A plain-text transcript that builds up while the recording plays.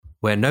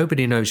Where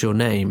Nobody Knows Your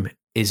Name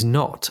is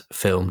not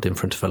filmed in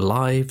front of a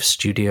live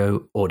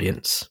studio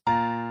audience.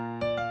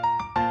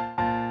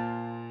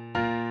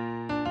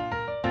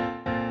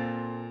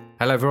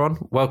 Hello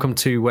everyone, welcome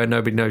to Where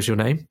Nobody Knows Your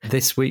Name.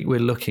 This week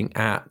we're looking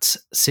at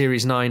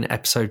Series 9,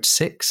 Episode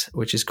 6,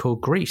 which is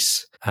called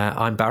Grease.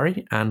 I'm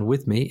Barry, and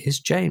with me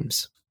is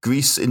James.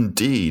 Grease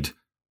indeed.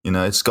 You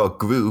know, it's got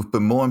groove,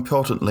 but more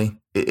importantly,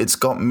 it's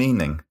got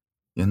meaning,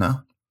 you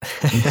know?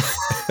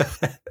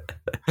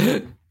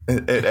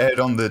 It aired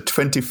on the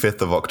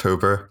 25th of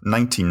October,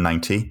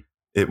 1990.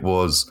 It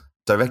was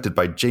directed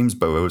by James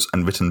Burrows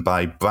and written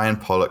by Brian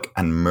Pollock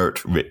and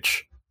Mert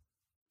Rich.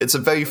 It's a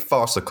very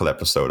farcical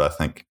episode, I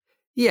think.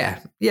 Yeah,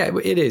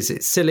 it is.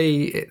 It's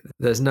silly.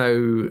 There's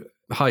no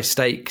high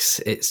stakes.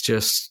 It's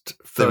just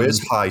fun. There is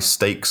high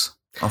stakes.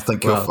 I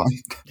think you'll find.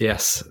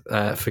 Yes,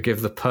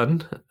 forgive the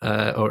pun,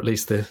 or at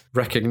least the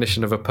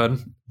recognition of a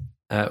pun.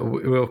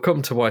 We'll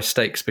come to why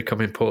stakes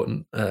become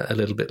important a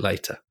little bit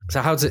later.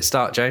 So how does it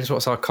start, James?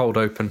 What's our cold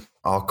open?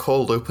 Our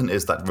cold open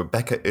is that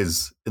Rebecca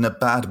is in a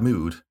bad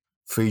mood.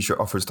 Frasier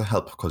offers to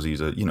help because he's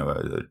a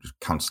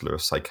counsellor, a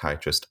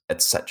psychiatrist,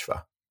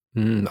 etc.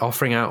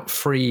 Offering out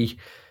free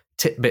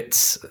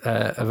tidbits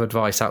of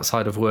advice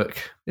outside of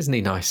work. Isn't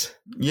he nice?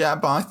 Yeah,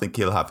 but I think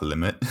he'll have a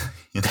limit.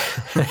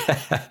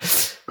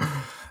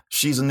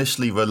 She's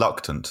initially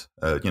reluctant,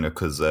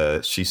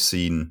 because she's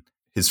seen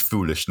his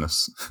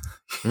foolishness.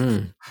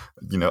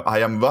 I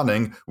am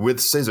running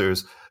with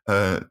scissors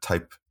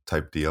type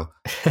deal.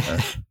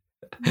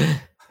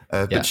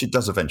 But she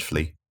does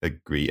eventually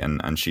agree,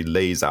 and she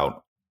lays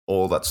out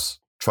all that's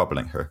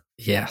troubling her.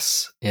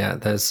 Yes. Yeah,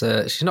 there's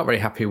she's not very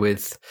happy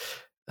with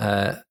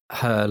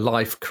her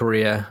life,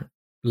 career,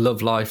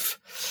 love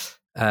life,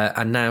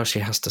 and now she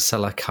has to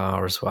sell her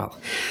car as well.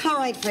 All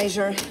right,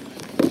 Frasier.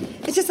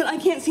 It's just that I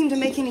can't seem to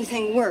make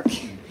anything work.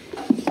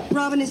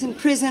 Robin is in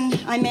prison.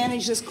 I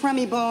manage this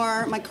crummy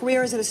bar. My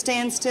career is at a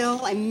standstill.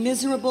 I'm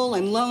miserable.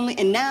 I'm lonely.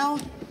 And now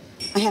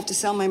I have to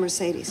sell my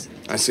Mercedes.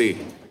 I see.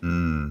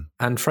 And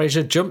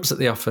Frasier jumps at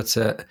the offer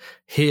to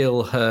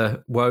heal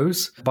her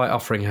woes by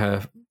offering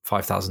her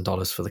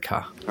 $5,000 for the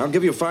car. I'll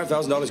give you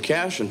 $5,000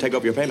 cash and take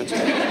up your payments.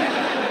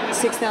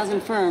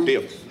 $6,000 firm.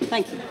 Deal.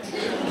 Thank you.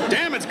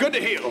 Damn, it's good to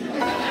heal.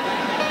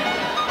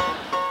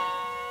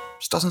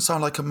 Which doesn't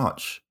sound like a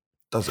much,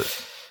 does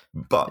it?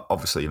 But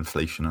obviously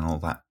inflation and all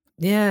that.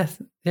 Yeah.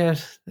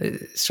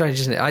 It's strange,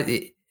 isn't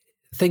it?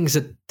 Things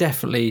are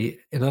definitely,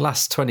 in the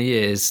last 20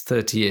 years,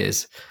 30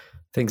 years,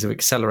 things have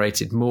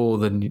accelerated more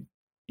than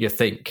you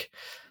think.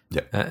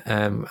 Yeah.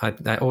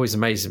 It always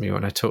amazes me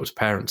when I talk to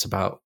parents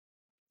about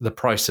the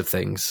price of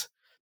things,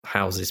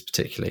 houses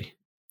particularly.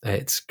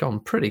 It's gone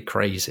pretty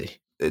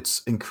crazy.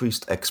 It's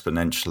increased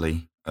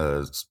exponentially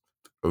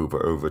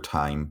over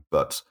time,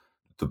 but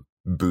the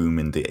boom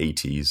in the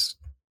 80s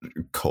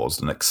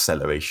caused an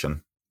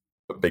acceleration,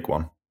 a big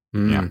one.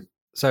 Yeah.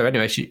 So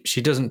anyway,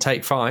 she doesn't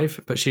take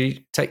 5, but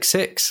she takes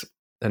 6,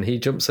 and he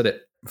jumps at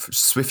it.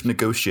 Swift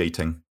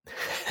negotiating.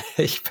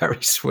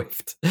 Very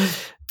swift.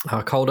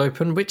 Our cold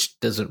open, which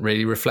doesn't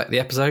really reflect the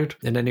episode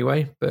in any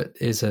way, but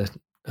is a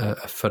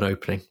fun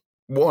opening.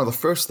 One of the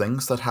first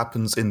things that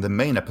happens in the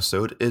main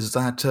episode is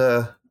that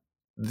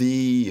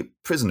the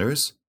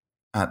prisoners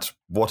at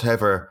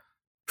whatever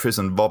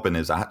prison Robin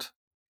is at,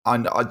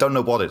 I don't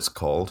know what it's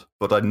called,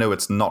 but I know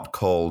it's not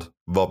called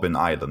Robin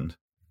Island.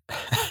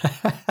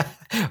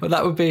 Well,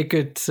 that would be a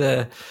good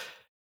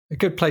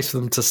place for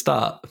them to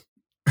start.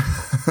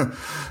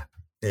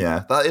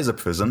 Yeah, that is a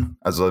prison,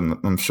 as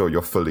I'm sure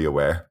you're fully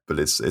aware, but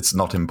it's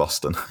not in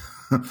Boston.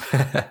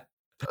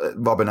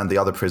 Robin and the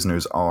other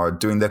prisoners are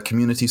doing their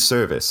community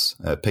service,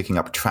 picking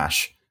up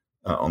trash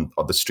on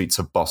the streets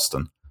of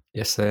Boston.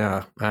 Yes, they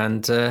are.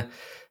 And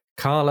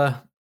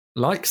Carla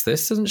likes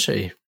this, doesn't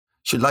she?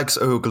 She likes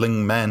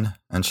ogling men,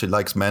 and she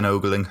likes men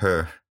ogling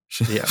her.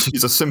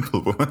 She's a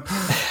simple woman.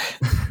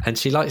 And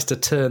she likes to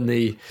turn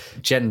the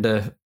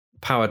gender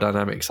power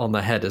dynamics on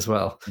their head as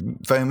well.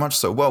 Very much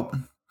so. Well,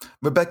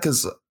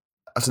 Rebecca's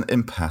at an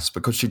impasse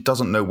because she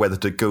doesn't know whether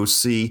to go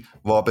see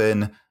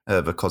Robin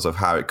because of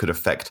how it could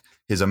affect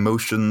his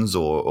emotions,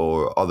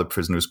 or other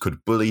prisoners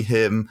could bully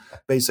him.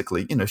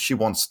 Basically, she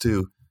wants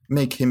to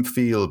make him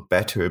feel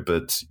better,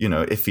 but,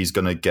 if he's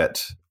going to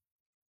get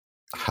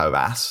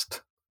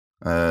harassed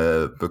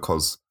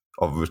because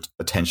of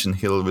attention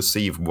he'll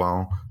receive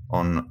while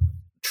on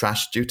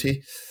trash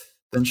duty,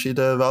 then she'd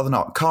rather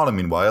not. Carla,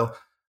 meanwhile,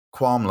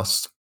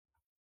 qualmless.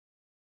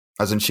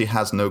 As in, she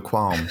has no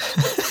qualm.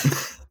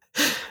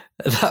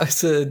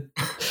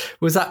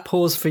 Was that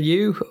pause for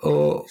you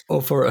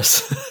or for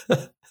us?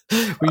 Were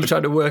you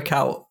trying to work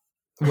out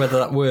whether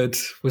that word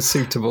was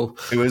suitable?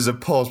 It was a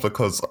pause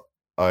because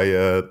I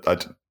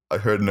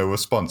heard no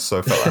response, so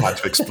I felt I had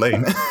to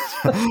explain.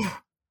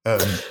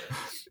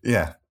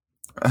 Yeah.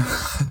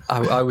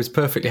 I was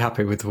perfectly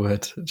happy with the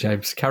word,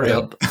 James. Carry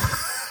on.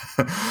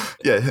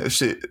 Yeah,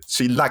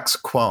 she lacks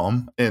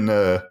qualm in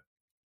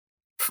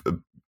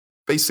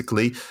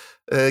basically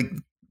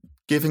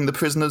giving the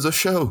prisoners a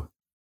show.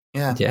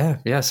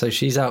 Yeah. So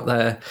she's out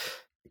there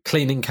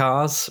cleaning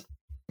cars,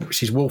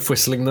 She's wolf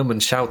whistling them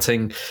and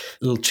shouting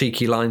little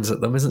cheeky lines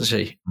at them, isn't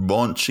she?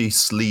 Raunchy,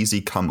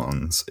 sleazy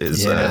come-ons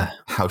is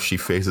how she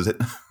phrases it.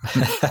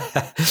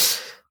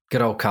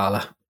 Good old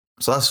Carla.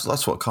 So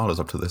that's what Carla's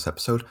up to this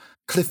episode.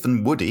 Cliff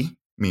and Woody,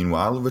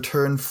 meanwhile,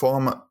 return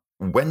from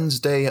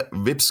Wednesday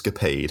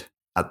ribscapade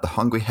at the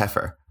Hungry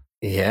Heifer.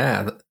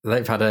 Yeah,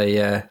 they've had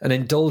an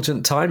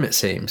indulgent time, it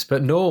seems,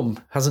 but Norm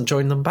hasn't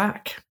joined them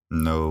back.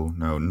 No,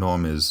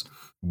 Norm is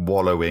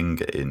wallowing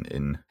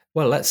in...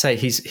 Well, let's say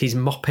he's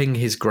mopping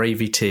his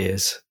gravy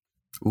tears.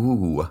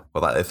 Ooh,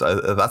 well, if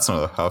that's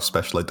not how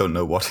special, I don't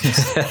know what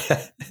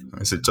is.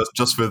 Is it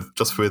just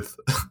with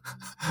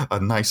a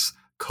nice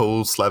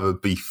cold slab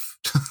of beef?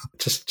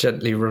 Just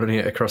gently running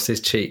it across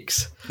his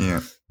cheeks.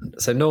 Yeah.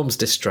 So Norm's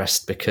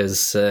distressed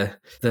because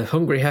the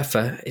Hungry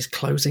Heifer is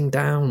closing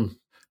down.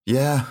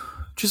 Yeah,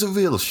 which is a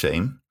real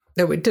shame.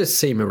 No, it does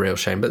seem a real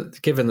shame,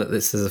 but given that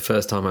this is the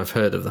first time I've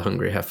heard of the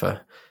Hungry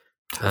Heifer...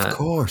 Of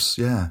course,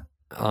 yeah.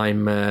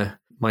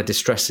 My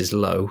distress is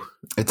low.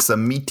 It's a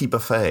meaty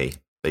buffet,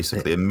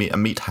 basically, a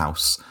meat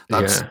house.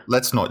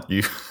 Let's not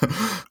use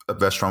a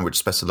restaurant which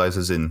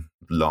specializes in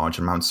large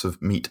amounts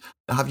of meat.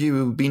 Have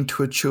you been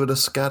to a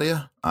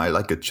churrascaria? I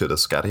like a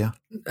churrascaria.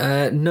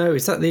 No,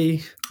 is that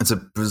the... It's a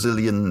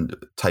Brazilian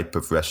type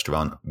of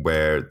restaurant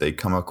where they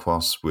come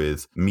across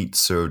with meat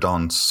served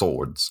on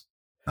swords.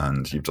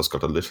 And you've just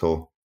got a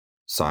little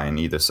sign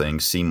either saying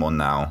 "See more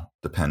now,"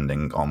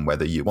 depending on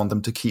whether you want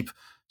them to keep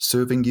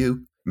serving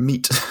you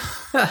meat.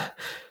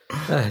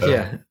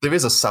 Yeah. There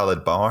is a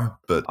salad bar,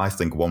 but I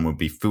think one would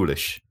be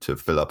foolish to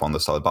fill up on the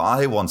salad bar.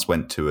 I once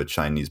went to a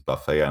Chinese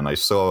buffet and I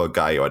saw a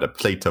guy who had a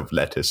plate of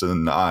lettuce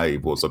and I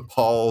was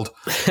appalled.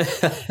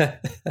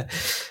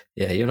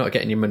 Yeah, you're not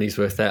getting your money's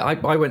worth there.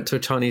 I went to a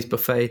Chinese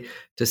buffet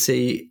to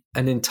see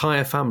an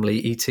entire family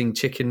eating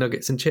chicken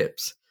nuggets and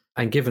chips.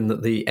 And given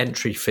that the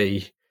entry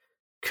fee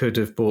could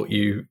have bought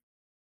you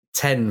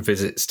 10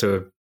 visits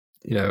to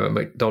a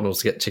McDonald's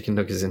to get chicken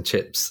nuggets and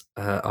chips,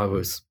 I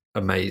was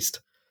amazed.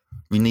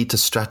 We need to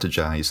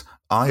strategize.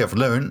 I have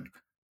learned,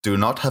 do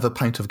not have a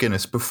pint of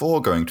Guinness before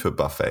going to a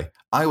buffet.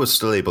 I was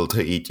still able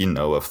to eat,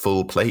 a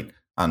full plate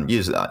and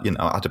use that,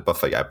 at a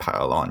buffet I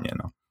pile on,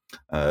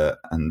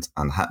 and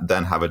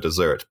then have a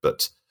dessert.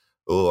 But,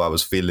 I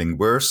was feeling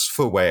worse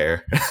for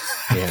wear.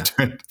 Yeah.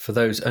 For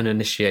those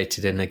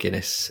uninitiated in a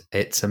Guinness,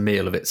 it's a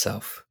meal of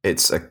itself.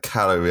 It's a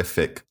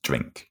calorific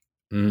drink.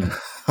 I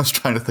was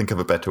trying to think of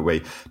a better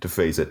way to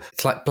phrase it.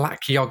 It's like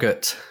black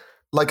yogurt.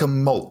 Like a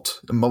malt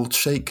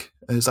shake.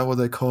 Is that what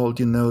they're called?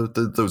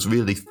 Those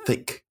really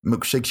thick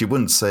milkshakes. You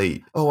wouldn't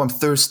say, "Oh, I'm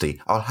thirsty.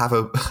 I'll have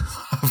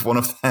have one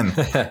of them."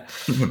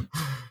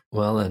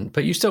 Well, then,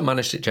 but you still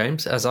managed it,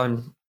 James, as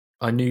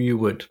I knew you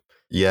would.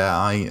 Yeah,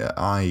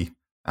 I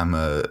am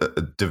a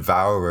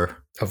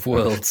devourer of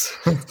worlds.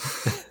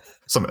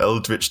 Some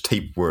eldritch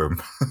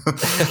tapeworm.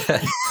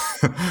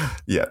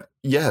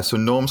 Yeah. So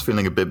Norm's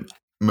feeling a bit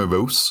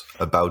morose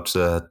about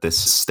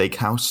this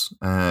steakhouse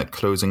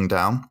closing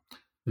down.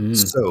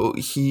 So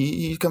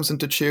he comes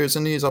into Cheers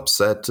and he's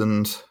upset,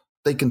 and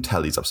they can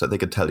tell he's upset. They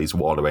can tell he's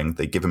wallowing.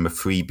 They give him a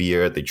free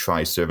beer. They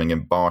try serving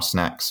him bar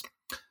snacks.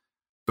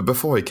 But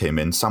before he came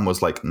in, Sam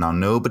was like, "Now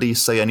nobody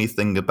say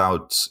anything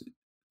about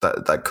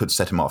that could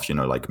set him off,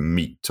 like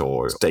meat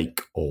or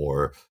steak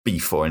or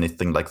beef or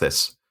anything like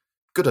this."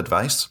 Good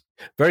advice.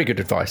 Very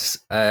good advice,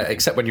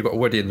 except when you've got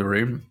Woody in the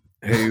room,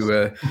 who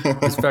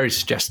is very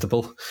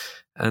suggestible.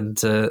 And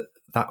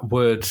that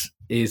word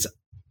is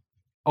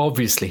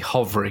obviously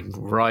hovering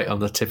right on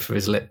the tip of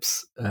his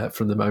lips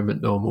from the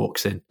moment Norm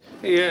walks in.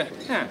 Yeah.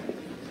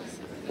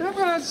 How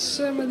about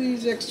some of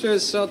these extra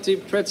salty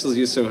pretzels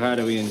you so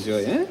heartily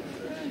enjoy, eh?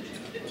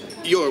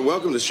 You're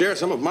welcome to share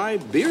some of my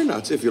beer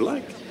nuts if you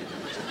like.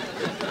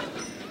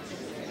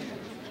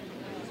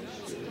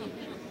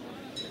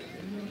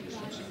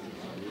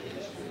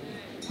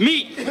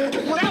 Meat!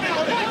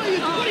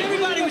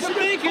 Everybody was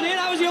speaking it.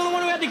 I was the only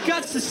one who had the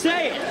guts to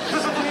say it.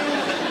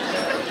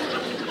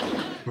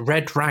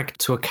 Red rag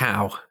to a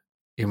cow,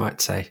 you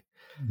might say.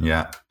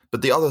 Yeah.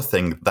 But the other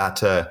thing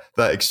that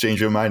exchange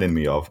reminded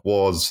me of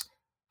was,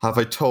 have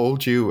I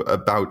told you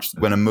about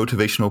when a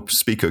motivational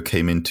speaker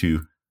came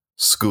into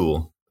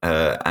school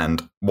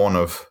and one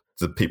of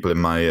the people in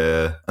my,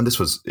 and this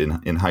was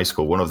in high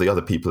school, one of the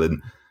other people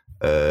in,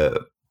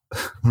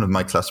 one of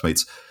my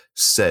classmates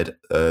said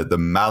the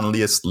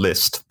manliest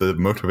list the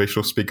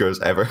motivational speaker has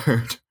ever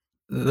heard.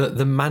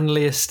 The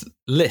manliest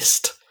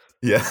list?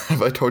 Yeah,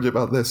 have I told you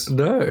about this?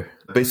 No.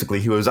 Basically,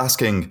 he was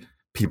asking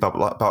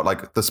people about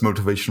like this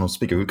motivational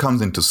speaker who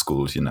comes into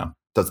schools,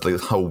 does the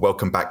whole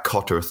welcome back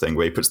Cotter thing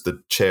where he puts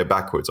the chair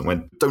backwards and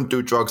went, "Don't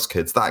do drugs,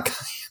 kids," that guy.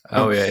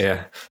 Oh,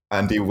 yeah.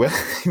 And he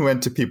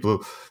went to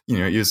people,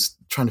 he was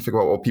trying to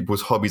figure out what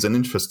people's hobbies and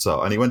interests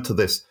are. And he went to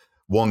this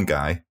one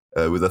guy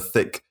with a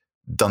thick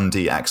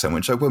Dundee accent,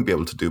 which I won't be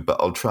able to do, but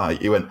I'll try.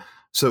 He went,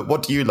 "So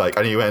what do you like?"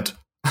 And he went,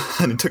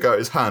 and he took out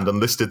his hand and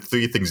listed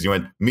 3 things. And he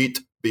went, "Meat,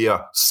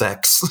 beer,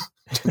 sex."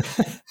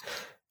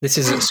 This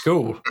is at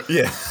school.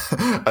 Yeah.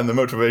 And the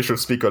motivational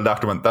speaker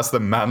laughed and went, "That's the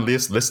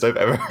manliest list I've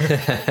ever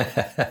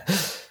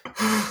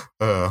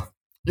heard."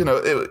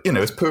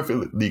 it's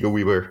perfectly legal.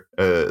 We were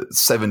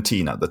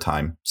 17 at the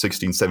time,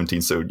 16,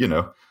 17. So,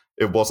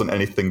 it wasn't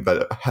anything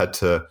that had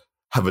to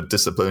have a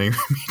disciplinary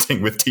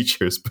meeting with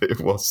teachers, but it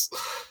was,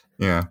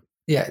 Yeah,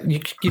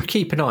 you'd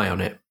keep an eye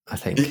on it, I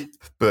think.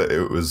 But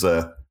it was,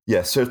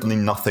 certainly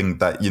nothing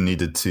that you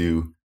needed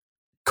to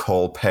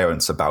call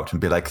parents about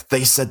and be like,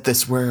 they said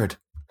this word.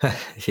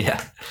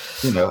 Yeah.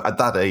 At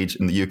that age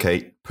in the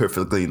UK,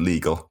 perfectly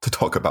legal to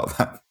talk about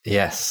that.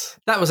 Yes.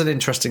 That was an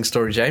interesting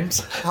story,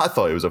 James. I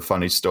thought it was a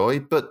funny story,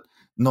 but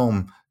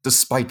Norm,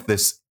 despite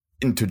this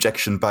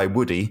interjection by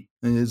Woody,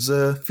 is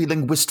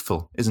feeling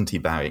wistful, isn't he,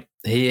 Barry?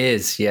 He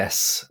is,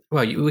 yes.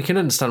 Well, we can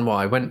understand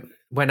why.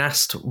 When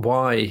asked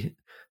why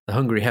the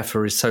Hungry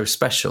Heifer is so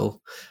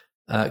special,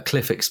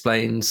 Cliff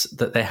explains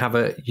that they have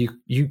a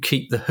you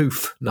keep the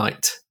hoof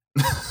night.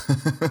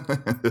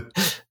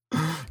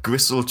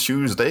 Gristle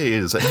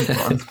Tuesdays,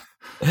 anyone?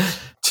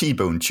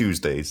 T-bone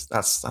Tuesdays.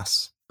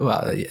 That's.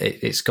 Well,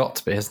 it's got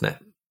to be, hasn't it?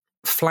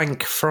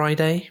 Flank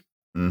Friday.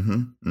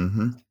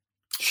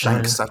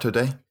 Shank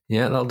Saturday.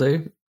 Yeah, that'll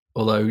do.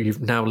 Although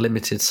you've now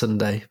limited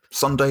Sunday.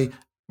 Sunday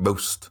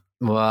roast.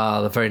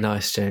 Wow, very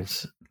nice,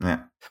 James.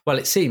 Yeah. Well,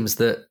 it seems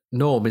that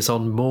Norm is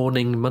on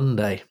Morning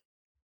Monday.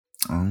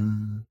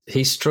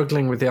 He's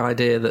struggling with the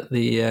idea that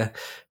the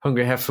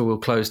Hungry Heifer will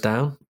close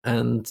down,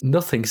 and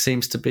nothing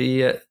seems to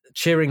be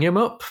cheering him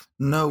up.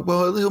 No,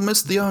 well, he'll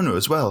miss the owner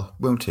as well,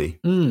 won't he?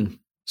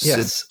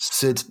 Yes.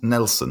 Sid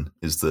Nelson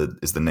is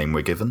the name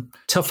we're given.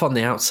 Tough on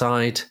the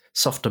outside,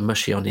 soft and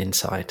mushy on the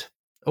inside.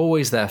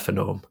 Always there for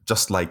Norm.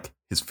 Just like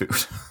his food.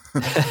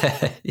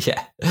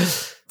 Yeah.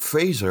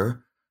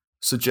 Fraser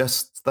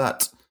suggests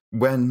that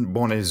when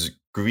one is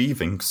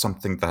grieving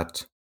something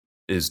that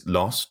is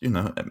lost,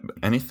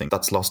 anything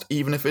that's lost,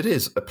 even if it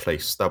is a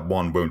place that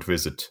one won't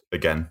visit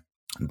again,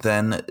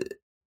 then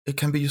it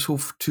can be useful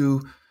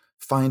to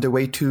find a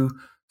way to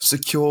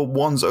secure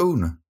one's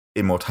own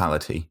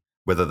immortality,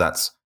 whether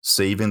that's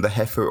saving the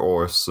heifer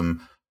or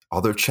some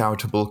other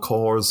charitable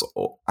cause.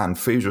 And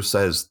Fraser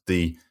says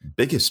the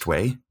biggest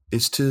way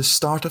is to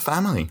start a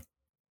family.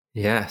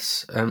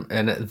 Yes.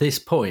 And at this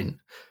point,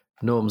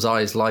 Norm's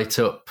eyes light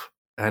up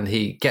and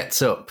he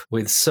gets up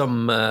with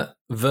some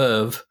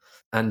verve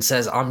and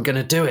says, I'm going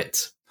to do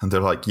it. And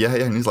they're like, yeah.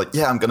 And he's like,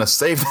 yeah, I'm going to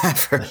save the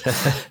heifer.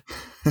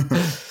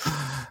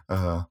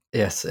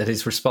 Yes, and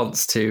his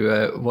response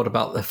to what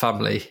about the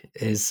family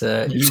is,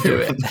 you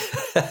do it.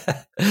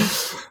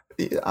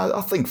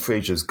 I think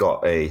Fraser's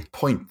got a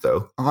point,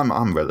 though.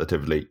 I'm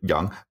relatively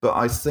young, but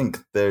I think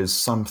there's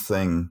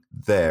something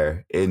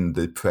there in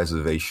the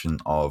preservation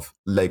of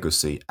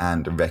legacy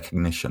and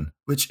recognition,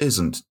 which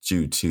isn't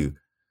due to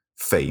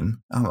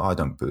fame.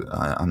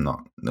 I'm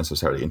not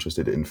necessarily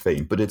interested in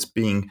fame, but it's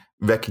being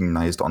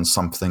recognized on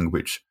something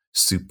which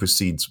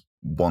supersedes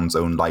one's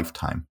own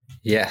lifetime.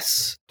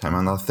 Yes.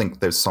 And I think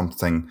there's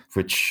something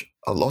which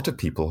a lot of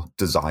people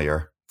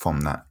desire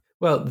from that.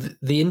 Well,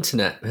 the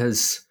internet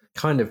has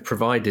kind of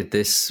provided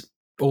this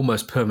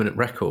almost permanent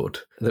record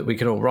that we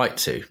can all write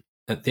to.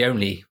 And the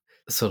only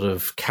sort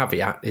of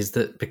caveat is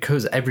that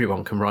because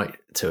everyone can write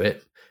to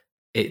it,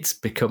 it's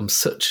become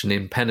such an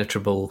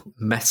impenetrable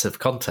mess of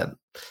content.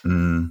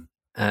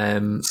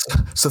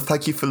 So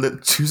thank you for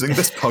choosing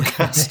this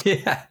podcast.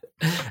 Yeah.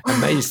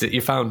 Amazed that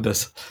you found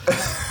us.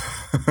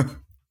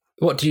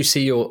 What do you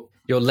see your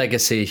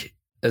legacy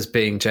as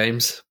being,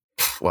 James?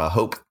 Well, I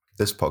hope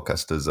this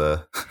podcast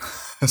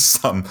has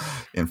some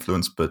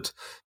influence, but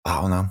I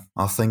don't know.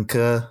 I think,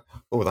 that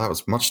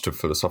was much too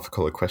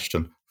philosophical a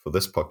question for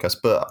this podcast,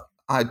 but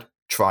I'd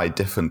try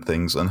different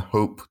things and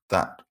hope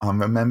that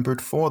I'm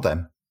remembered for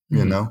them.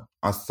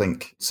 I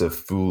think it's a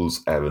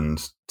fool's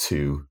errand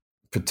to,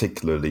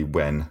 particularly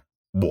when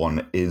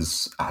one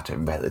is at a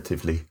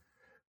relatively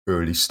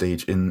early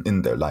stage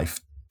in their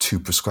life, to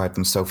prescribe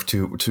themselves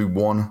to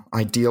one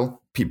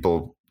ideal.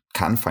 People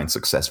can find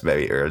success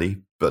very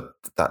early, but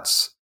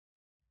that's,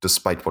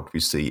 despite what we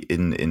see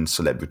in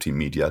celebrity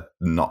media,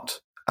 not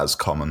as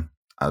common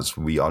as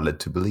we are led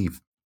to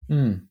believe.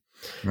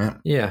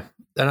 Yeah.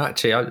 And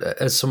actually,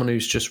 as someone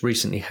who's just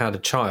recently had a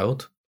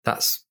child,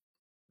 that's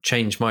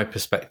changed my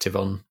perspective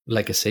on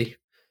legacy.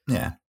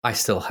 Yeah. I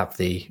still have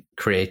the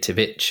creative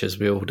itch, as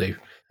we all do,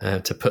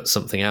 to put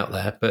something out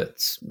there,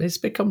 but it's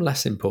become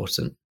less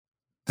important.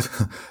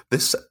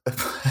 This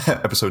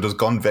episode has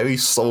gone very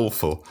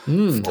soulful.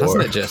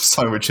 Hasn't it just?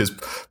 Which is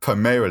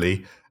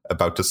primarily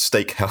about a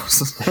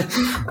steakhouse.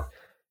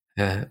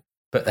 Yeah.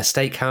 But a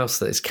steakhouse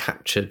that has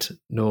captured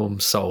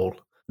Norm's soul.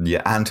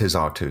 Yeah, and his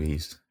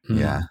arteries.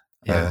 Yeah.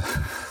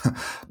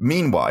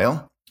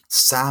 Meanwhile,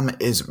 Sam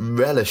is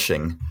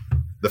relishing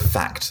the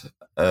fact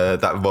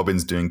that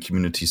Robin's doing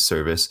community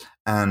service,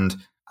 and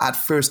at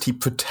first he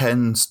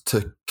pretends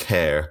to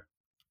care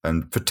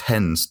and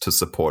pretends to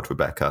support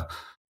Rebecca.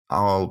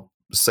 I'll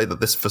say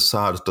that this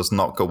facade does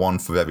not go on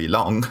for very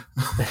long.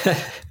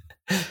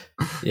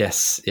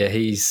 Yes, yeah,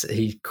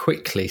 he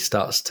quickly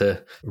starts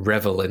to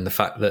revel in the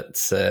fact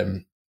that,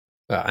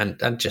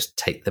 and just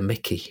take the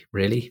mickey,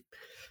 really.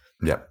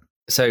 Yeah.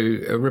 So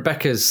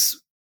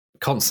Rebecca's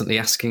constantly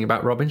asking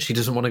about Robin. She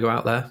doesn't want to go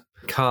out there.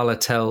 Carla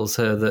tells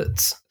her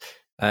that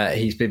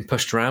he's been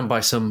pushed around by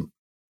some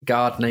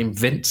guard named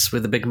Vince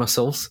with the big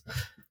muscles.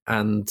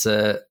 And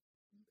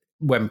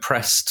when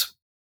pressed,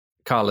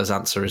 Carla's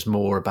answer is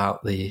more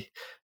about the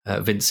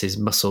Vince's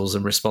muscles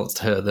and response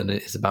to her than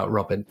it is about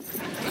Robin.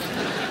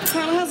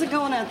 Carla, how's it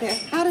going out there?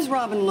 How does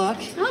Robin look?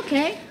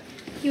 Okay.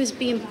 He was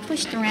being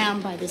pushed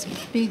around by this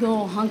big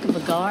old hunk of a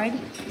guard.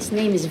 His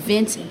name is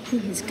Vince, and he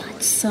has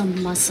got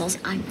some muscles.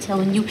 I'm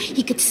telling you,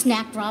 he could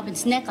snap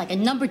Robin's neck like a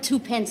number 2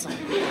 pencil.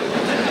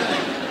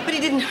 But he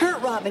didn't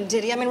hurt Robin,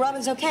 did he? I mean,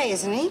 Robin's okay,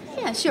 isn't he?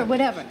 Yeah, sure,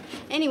 whatever.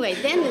 Anyway,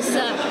 then this,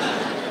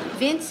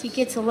 Vince, he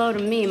gets a load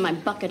of me in my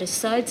bucket of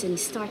suds, and he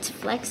starts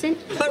flexing.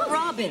 But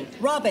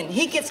Robin,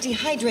 he gets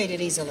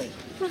dehydrated easily.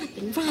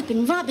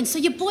 Robin, so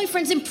your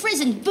boyfriend's in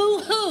prison.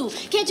 Boo-hoo.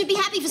 Can't you be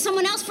happy for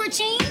someone else for a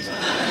change?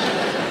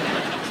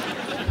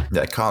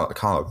 Yeah,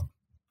 Carla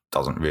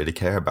doesn't really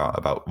care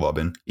about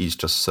Robin. He's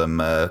just some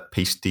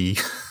pasty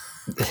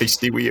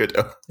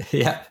weirdo.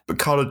 Yeah. But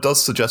Carla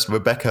does suggest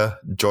Rebecca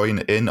join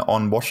in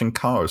on washing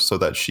cars so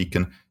that she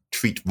can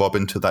treat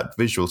Robin to that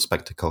visual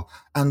spectacle.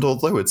 And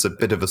although it's a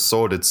bit of a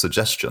sordid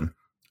suggestion,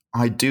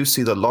 I do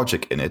see the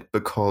logic in it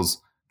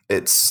because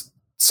it's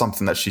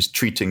something that she's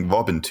treating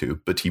Robin to,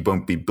 but he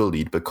won't be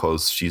bullied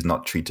because she's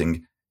not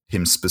treating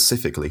him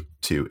specifically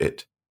to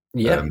it.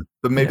 Yeah.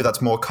 But maybe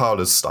that's more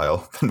Carla's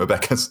style than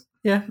Rebecca's.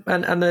 Yeah,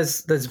 and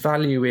there's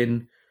value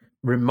in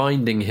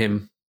reminding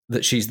him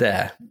that she's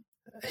there.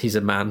 He's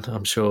a man.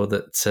 I'm sure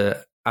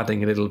that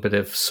adding a little bit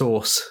of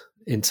sauce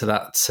into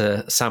that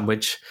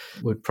sandwich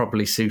would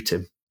probably suit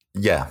him.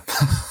 Yeah.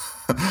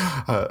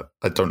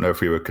 I don't know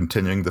if we were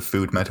continuing the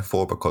food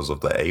metaphor because of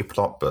the A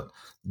plot, but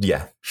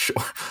yeah, sure.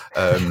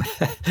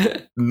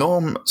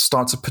 Norm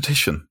starts a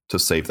petition to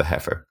save the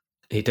heifer.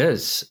 He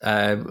does,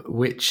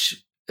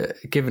 which,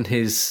 given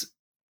his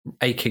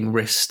aching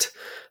wrist,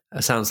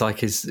 sounds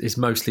like is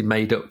mostly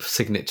made up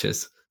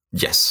signatures.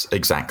 Yes,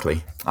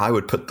 exactly. I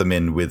would put them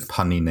in with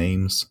punny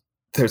names.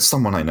 There's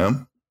someone I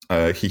know.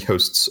 He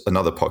hosts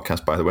another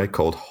podcast, by the way,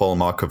 called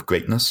Hallmark of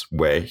Greatness,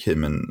 where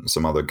him and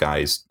some other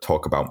guys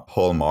talk about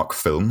Hallmark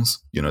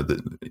films,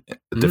 the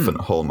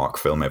different Hallmark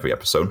film every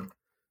episode,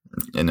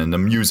 in an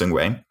amusing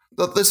way.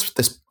 But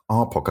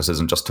our podcast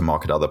isn't just to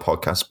market other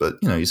podcasts, but,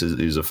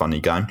 he's a funny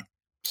guy.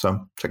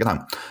 So check it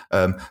out.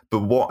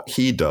 But what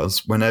he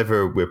does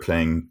whenever we're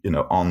playing,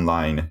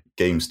 online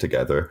games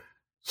together,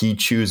 he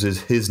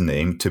chooses his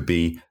name to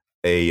be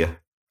a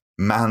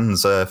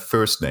man's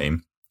first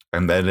name,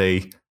 and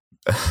then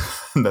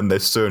then their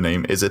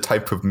surname is a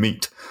type of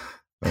meat,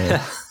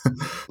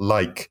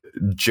 like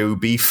Joe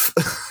Beef.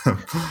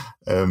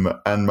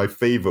 And my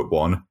favorite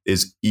one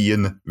is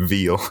Ian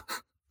Veal.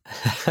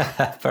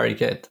 Very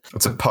good.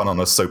 It's a pun on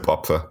a soap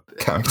opera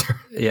character.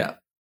 Yeah,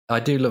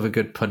 I do love a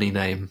good punny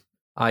name.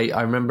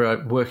 I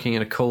remember working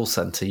in a call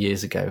centre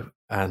years ago,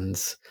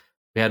 and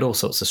we had all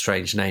sorts of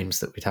strange names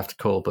that we'd have to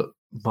call, but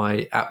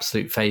my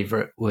absolute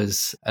favourite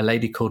was a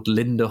lady called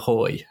Linda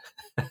Hoy.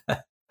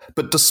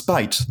 But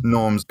despite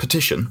Norm's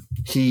petition,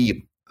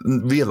 he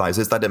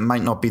realises that it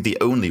might not be the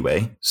only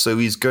way, so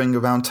he's going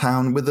around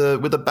town with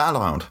a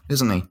ballad,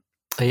 isn't he?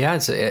 He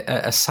has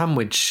a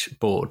sandwich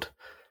board.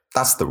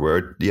 That's the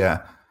word,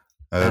 yeah.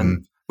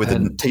 With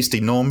a tasty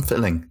Norm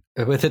filling.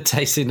 With a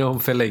tasty Norm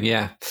filling,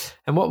 yeah.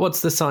 And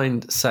what's the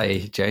sign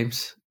say,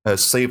 James?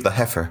 Save the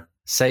heifer.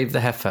 Save the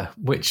heifer,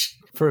 which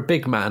for a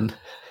big man,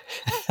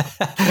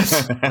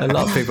 a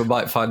lot of people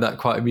might find that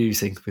quite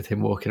amusing with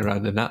him walking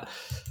around in that.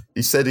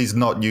 He said he's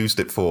not used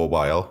it for a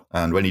while,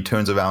 and when he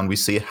turns around, we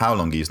see how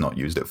long he's not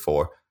used it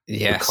for.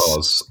 Yes.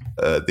 Because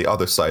the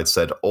other side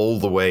said all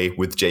the way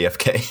with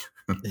JFK.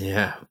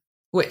 Yeah.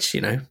 Which,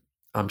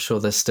 I'm sure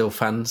there's still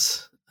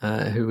fans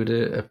who would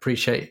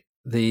appreciate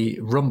the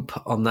rump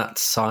on that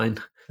sign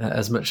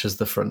as much as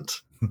the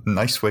front.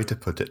 Nice way to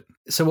put it.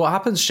 So what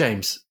happens,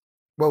 James?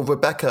 Well,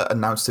 Rebecca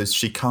announces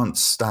she can't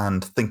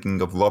stand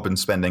thinking of Robin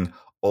spending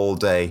all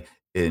day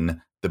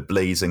in the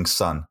blazing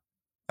sun.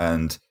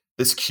 And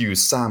this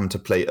cues Sam to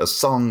play a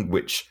song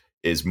which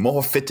is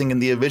more fitting in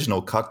the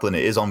original cut than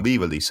it is on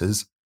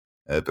re-releases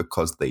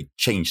because they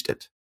changed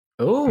it.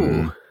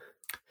 Oh.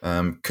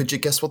 Could you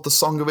guess what the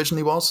song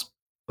originally was?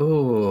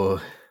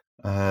 Oh.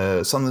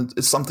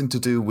 It's something to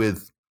do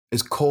with,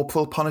 is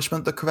corporal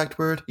punishment the correct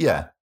word?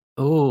 Yeah.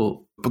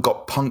 Oh. But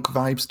got punk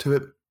vibes to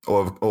it,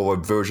 or a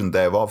version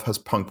thereof has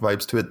punk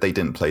vibes to it. They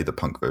didn't play the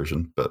punk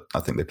version, but I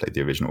think they played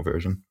the original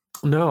version.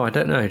 No, I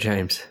don't know,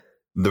 James.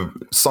 The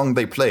song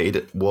they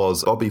played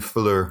was Bobby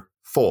Fuller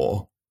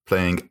 4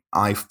 playing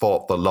I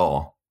Fought the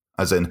Law,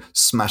 as in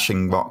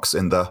smashing rocks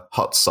in the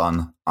hot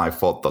sun, I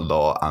fought the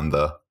law and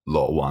the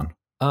law won.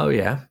 Oh,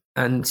 yeah.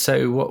 And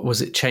so what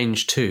was it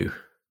changed to?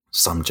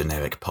 Some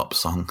generic pop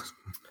song.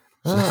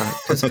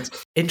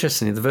 Because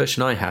interestingly, the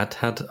version I had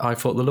I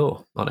Fought the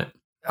Law on it.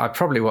 I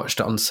probably watched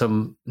it on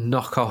some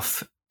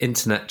knockoff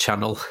internet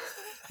channel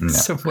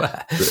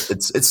somewhere.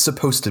 It's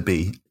supposed to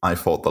be I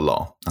Fought the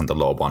Law and the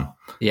law won.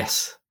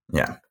 Yes.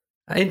 Yeah.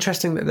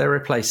 Interesting that they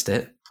replaced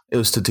it. It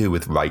was to do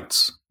with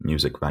rights,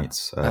 music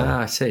rights.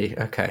 I see.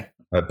 Okay.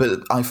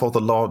 But I Fought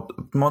the Law,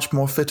 much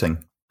more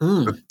fitting.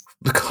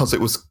 because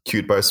it was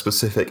cued by a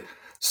specific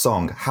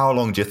song. How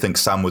long do you think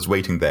Sam was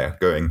waiting there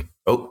going,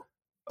 oh,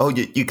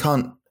 you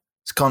can't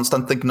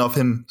stand thinking of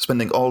him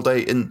spending all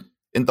day in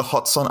the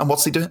hot sun. And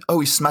what's he doing? Oh,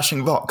 he's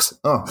smashing rocks.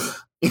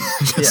 Oh.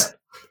 Yeah.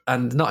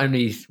 And not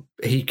only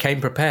he came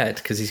prepared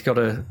because he's got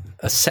a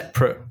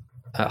separate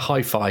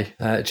hi-fi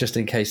just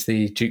in case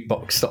the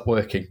jukebox stopped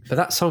working. But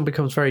that song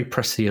becomes very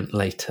prescient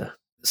later.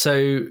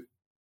 So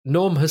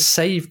Norm has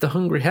saved the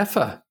Hungry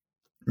Heifer.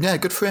 Yeah,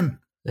 good for him.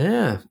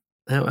 Yeah.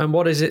 And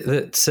what is it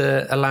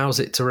that allows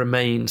it to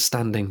remain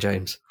standing,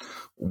 James?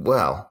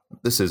 Well,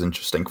 this is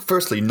interesting.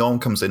 Firstly, Norm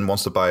comes in,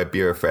 wants to buy a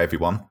beer for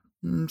everyone.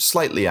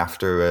 Slightly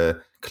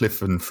after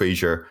Cliff and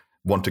Frasier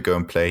want to go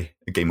and play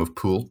a game of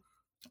pool.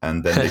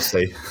 And then they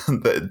say,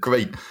 the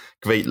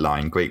great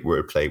line, great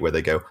wordplay, where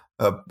they go,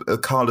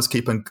 Carl is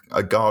keeping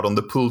a guard on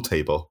the pool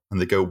table.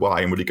 And they go,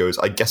 why? And Woody goes,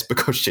 I guess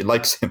because she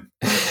likes him.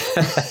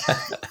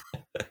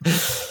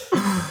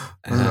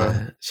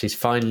 She's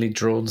finally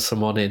drawn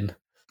someone in.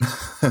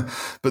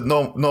 But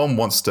Norm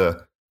wants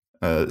to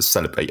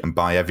celebrate and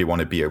buy everyone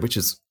a beer, which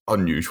is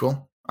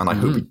unusual. And I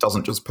hope he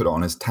doesn't just put it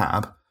on his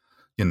tab,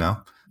 you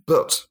know.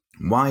 But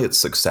why it's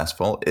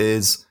successful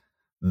is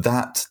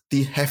that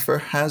the Heifer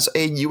has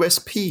a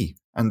USP,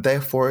 and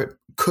therefore it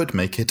could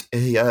make it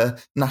a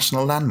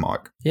national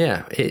landmark.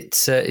 Yeah,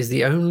 it is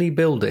the only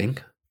building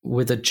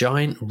with a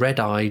giant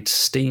red-eyed,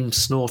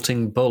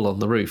 steam-snorting bull on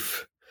the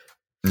roof.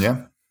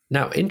 Yeah.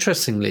 Now,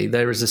 interestingly,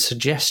 there is a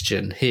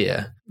suggestion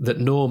here that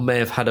Norm may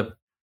have had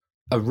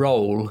a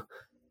role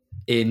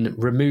in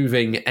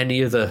removing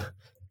any other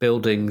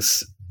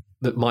buildings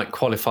that might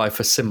qualify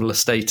for similar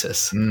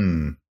status.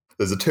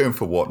 There's a term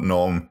for what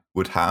Norm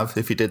would have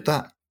if he did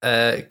that.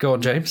 Go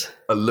on, James.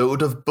 A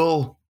load of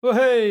bull. Oh,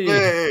 hey!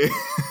 Hey!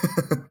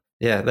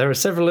 Yeah, there are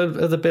several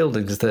other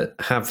buildings that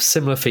have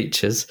similar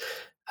features,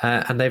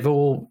 and they've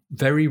all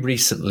very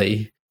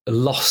recently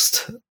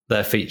lost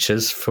their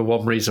features for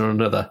one reason or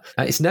another.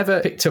 It's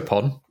never picked up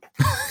on,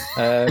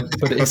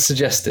 but it's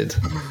suggested.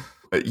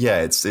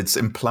 Yeah, it's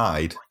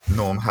implied.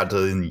 Norm had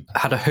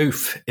a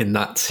hoof in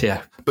that,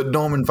 yeah. But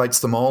Norm invites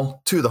them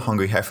all to the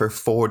Hungry Heifer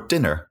for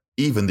dinner,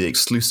 even the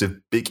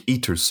exclusive Big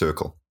Eaters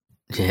Circle.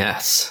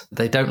 Yes,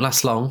 they don't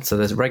last long, so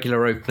there's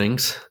regular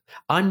openings.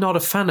 I'm not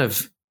a fan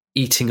of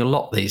eating a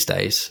lot these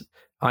days.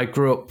 I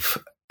grew up,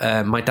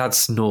 my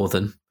dad's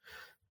northern,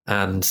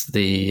 and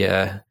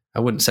I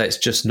wouldn't say it's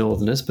just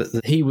northerners, but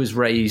he was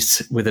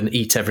raised with an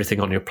eat everything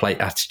on your plate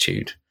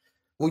attitude.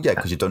 Well, yeah,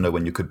 because you don't know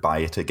when you could buy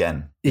it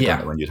again. You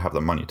don't know when you'd have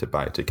the money to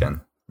buy it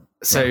again.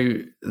 So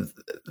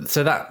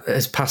that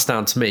has passed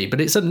down to me, but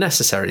it's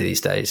unnecessary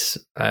these days.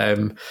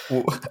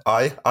 Well,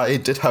 I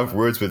did have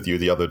words with you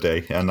the other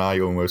day, and I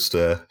almost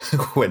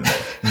went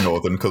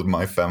northern because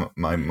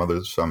my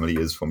mother's family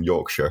is from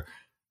Yorkshire.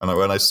 And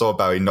when I saw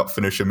Barry not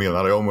finish a meal,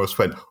 I almost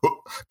went,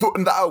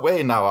 putting that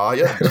away now, are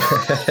you?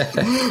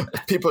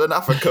 People in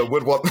Africa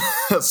would want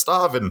a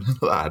starving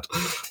lad.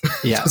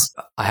 Yeah,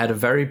 I had a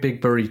very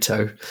big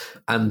burrito,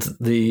 and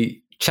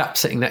the chap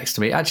sitting next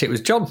to me, actually it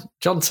was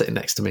John sitting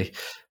next to me,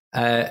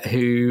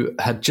 who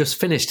had just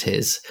finished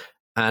his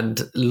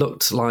and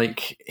looked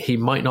like he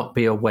might not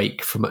be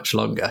awake for much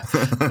longer.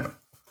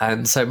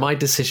 And so my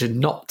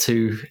decision not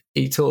to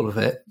eat all of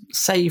it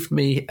saved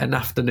me an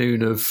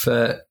afternoon of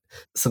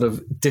sort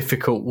of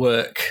difficult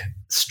work,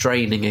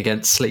 straining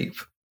against sleep.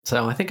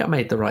 So I think I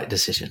made the right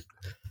decision.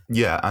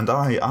 Yeah, and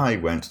I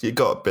went, you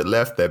got a bit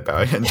left there,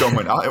 Barry. And John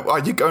went, are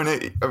you going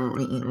to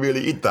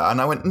really eat that?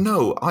 And I went,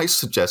 no, I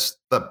suggest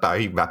that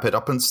Barry wrap it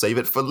up and save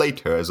it for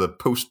later as a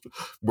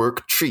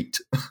post-work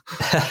treat.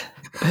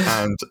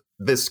 And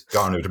this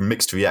garnered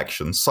mixed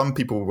reactions. Some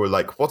people were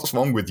like, what's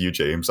wrong with you,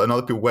 James? And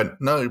other people went,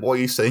 no, what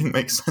you're saying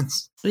makes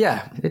sense.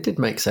 Yeah, it did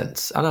make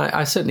sense. And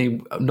I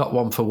certainly am not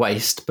one for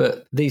waste,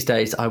 but these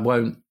days I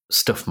won't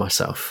stuff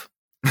myself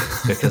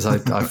because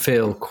I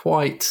feel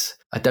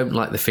I don't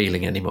like the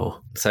feeling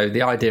anymore. So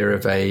the idea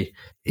of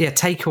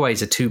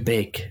takeaways are too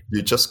big.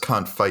 You just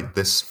can't fight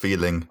this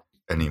feeling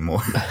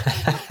anymore.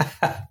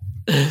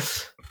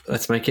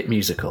 Let's make it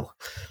musical.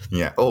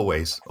 Yeah,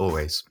 always.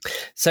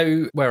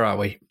 So where are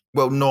we?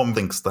 Well, Norm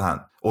thinks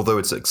that, although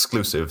it's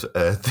exclusive,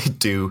 they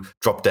do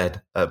drop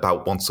dead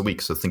about once a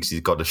week, so thinks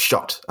he's got a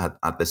shot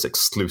at this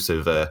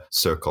exclusive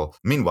circle.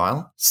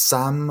 Meanwhile,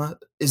 Sam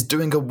is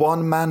doing a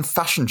one-man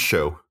fashion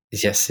show.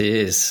 Yes, he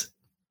is.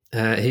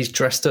 He's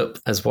dressed up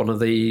as one of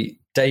the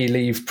day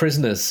leave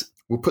prisoners.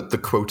 We'll put the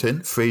quote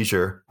in.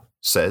 Frasier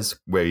says,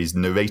 where he's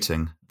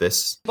narrating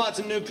this. Bought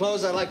some new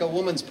clothes. I like a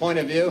woman's point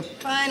of view.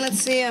 Fine, let's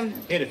see him.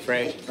 Hit it,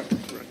 Frasier.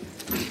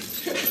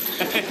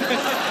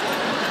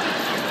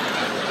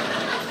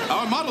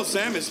 Our model,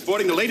 Sam, is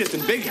sporting the latest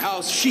in big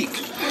house chic.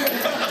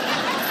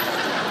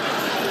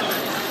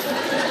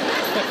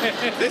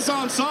 This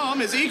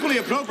ensemble is equally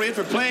appropriate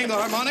for playing the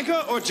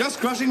harmonica or just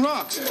crushing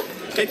rocks.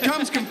 It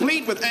comes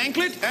complete with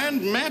anklet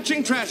and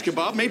matching trash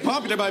kebab made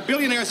popular by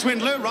billionaire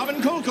swindler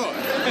Robin Colcord.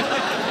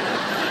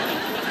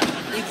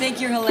 You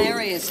think you're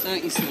hilarious,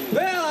 don't you, Sam?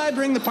 Well, I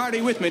bring the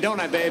party with me, don't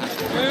I, babe?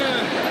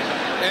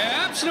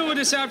 Optional with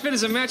this outfit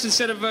is a matching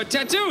set of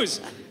tattoos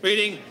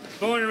reading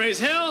born and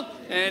raised hell,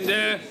 and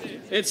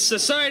it's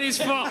society's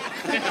fault.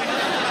 You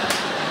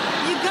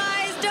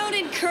guys don't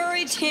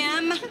encourage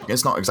him.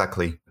 It's not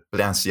exactly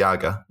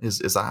Balenciaga. Is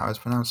that how it's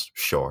pronounced?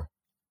 Sure.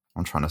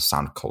 I'm trying to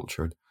sound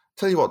cultured.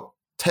 Tell you what,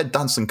 Ted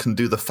Danson can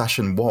do the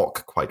fashion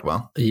walk quite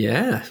well.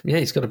 Yeah,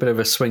 he's got a bit of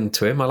a swing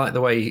to him. I like the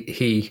way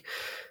he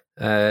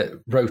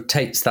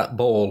rotates that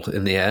ball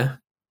in the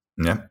air.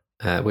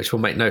 Yeah. Which will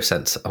make no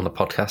sense on a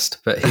podcast,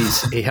 but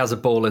he has a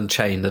ball and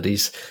chain that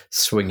he's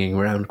swinging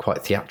around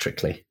quite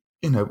theatrically.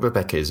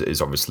 Rebecca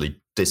is obviously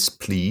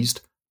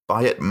displeased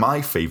by it.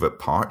 My favourite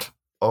part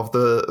of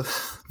the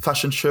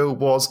fashion show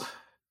was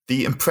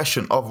the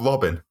impression of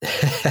Robin.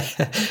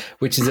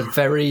 Which is a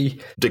very...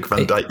 Dick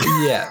Van Dyke.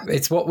 Yeah,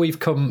 it's what we've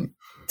come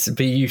to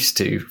be used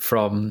to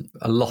from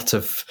a lot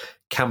of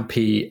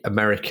campy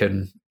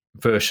American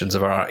versions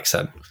of our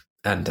accent.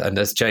 And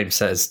as James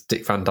says,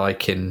 Dick Van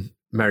Dyke in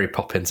Mary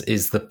Poppins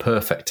is the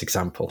perfect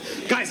example.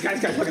 Guys,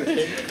 look at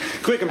this.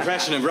 Quick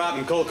impression of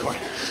Robin Colcord.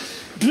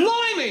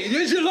 Blimey,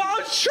 there's a lot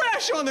of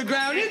trash on the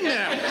ground, isn't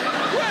there?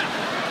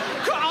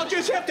 Well, I'll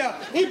just have to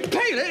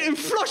impale it and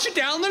flush it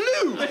down the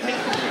loo.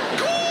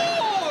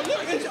 God,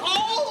 look, it's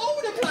all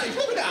over the place.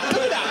 Look at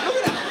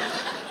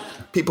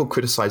that. People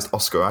criticised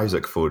Oscar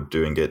Isaac for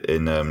doing it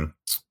in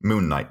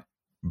Moon Knight,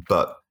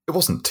 but it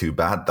wasn't too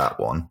bad, that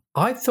one.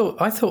 I thought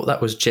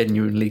that was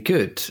genuinely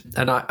good.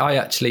 And I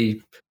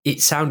actually... It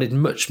sounded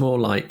much more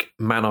like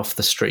Man Off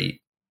the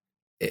Street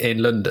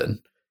in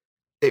London.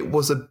 It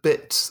was a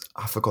bit,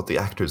 I forgot the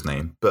actor's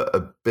name, but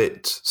a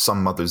bit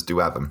Some Mothers Do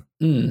Have 'Em.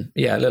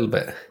 Yeah, a little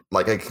bit.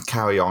 Like a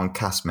carry-on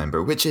cast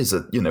member, which is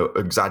a,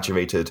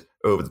 exaggerated,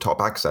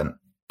 over-the-top accent,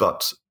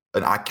 but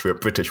an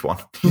accurate British one.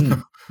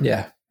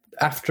 Yeah.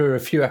 After a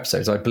few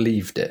episodes, I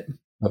believed it.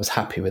 I was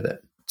happy with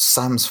it.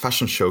 Sam's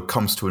fashion show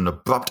comes to an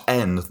abrupt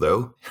end,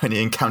 though, when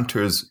he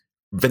encounters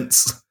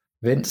Vince.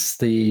 Vince,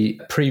 the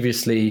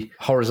previously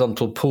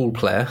horizontal pool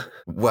player.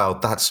 Well,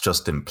 that's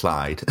just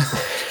implied.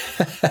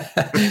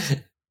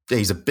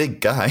 He's a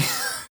big guy.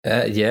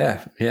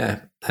 Yeah.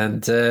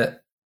 And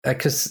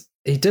because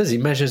he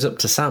measures up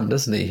to Sam,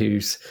 doesn't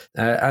he?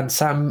 And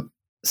Sam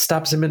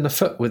stabs him in the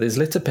foot with his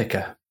litter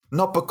picker.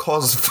 Not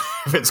because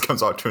Vince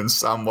comes out to him and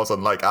Sam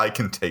wasn't like, I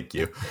can take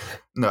you.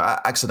 No,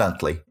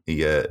 accidentally,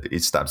 he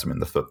stabs him in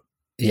the foot.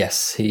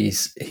 Yes,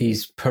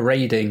 he's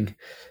parading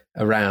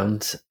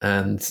around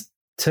and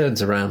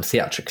turns around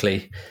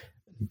theatrically,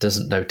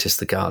 doesn't notice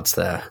the guards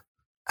there.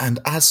 And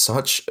as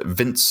such,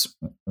 Vince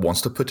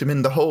wants to put him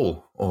in the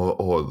hole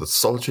or the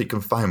solitary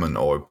confinement,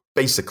 or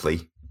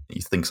basically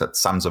he thinks that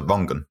Sam's a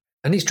wrong'un.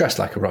 And he's dressed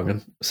like a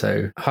wrong'un,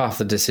 so half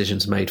the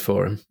decision's made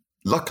for him.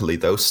 Luckily,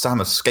 though,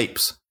 Sam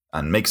escapes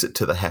and makes it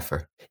to the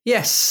heifer.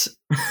 Yes.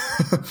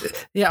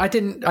 Yeah, I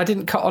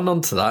didn't cut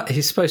on to that.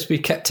 He's supposed to be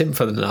kept in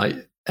for the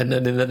night, and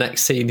then in the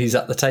next scene he's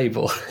at the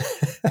table.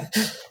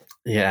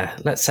 Yeah,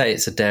 let's say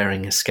it's a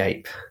daring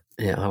escape.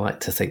 Yeah, I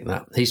like to think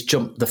that. He's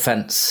jumped the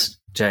fence,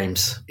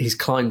 James. He's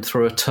climbed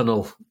through a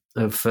tunnel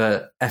of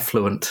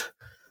effluent.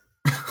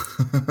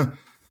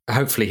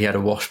 Hopefully he had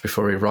a wash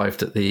before he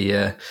arrived at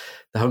the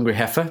Hungry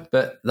Heifer.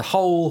 But the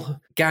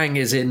whole gang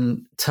is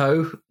in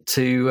tow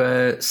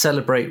to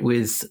celebrate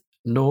with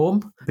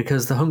Norm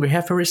because the Hungry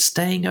Heifer is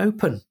staying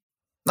open.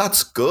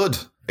 That's good.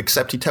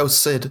 Except he tells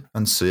Sid,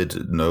 and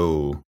Sid,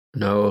 no.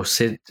 No,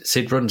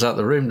 Sid runs out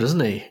the room, doesn't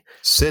he?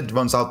 Sid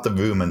runs out the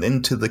room and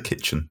into the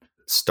kitchen,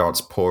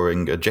 starts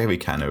pouring a jerry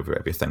can over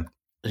everything.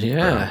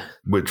 Yeah.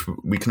 Which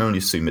we can only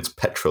assume it's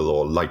petrol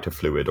or lighter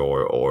fluid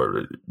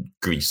or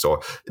grease,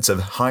 or it's a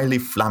highly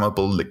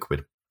flammable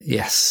liquid.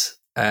 Yes.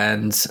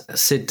 And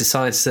Sid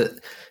decides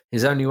that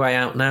his only way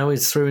out now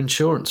is through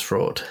insurance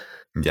fraud.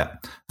 Yeah.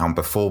 And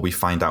before we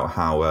find out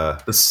how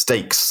the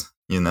stakes,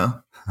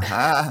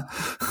 Yeah,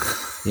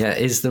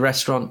 is the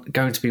restaurant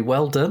going to be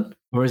well done,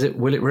 or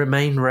will it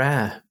remain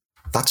rare?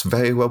 That's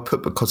very well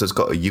put, because it's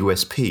got a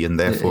USP and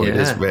therefore it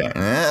is rare.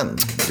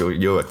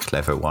 You're a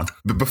clever one.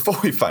 But before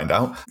we find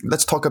out,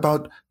 let's talk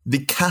about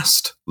the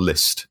cast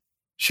list,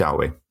 shall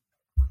we?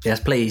 Yes,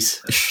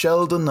 please.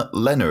 Sheldon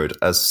Leonard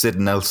as Sid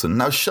Nelson.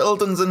 Now,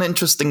 Sheldon's an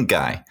interesting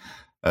guy.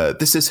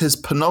 This is his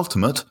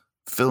penultimate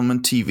film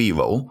and TV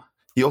role.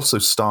 He also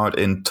starred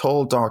in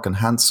Tall, Dark and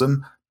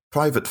Handsome,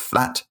 Private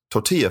Flat,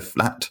 Tortilla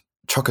Flat,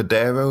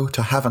 Chocadero,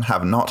 To Have and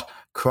Have Not,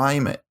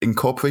 Crime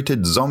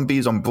Incorporated,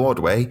 Zombies on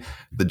Broadway,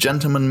 The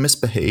Gentleman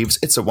Misbehaves,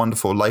 It's a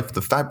Wonderful Life,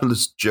 The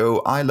Fabulous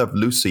Joe, I Love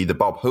Lucy, The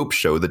Bob Hope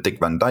Show, The Dick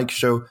Van Dyke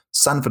Show,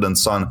 Sanford and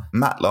Son,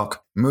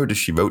 Matlock, Murder,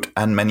 She Wrote,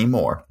 and many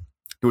more.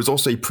 He was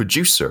also a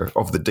producer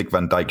of The Dick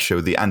Van Dyke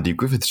Show, The Andy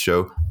Griffith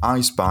Show, I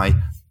Spy,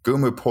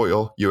 Gomer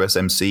Pyle,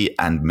 USMC,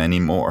 and many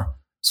more.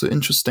 So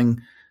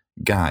interesting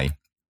guy.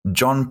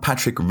 John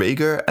Patrick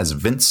Rager as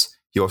Vince.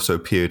 He also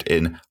appeared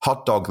in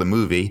Hot Dog the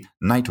Movie,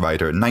 Knight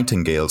Rider,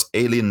 Nightingales,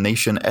 Alien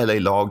Nation, LA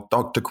Log,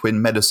 Dr.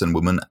 Quinn, Medicine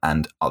Woman,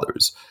 and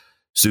others.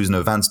 Susan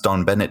Ovance,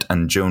 Don Bennett,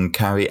 and Joan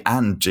Carey,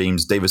 and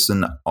James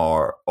Davison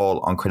are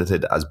all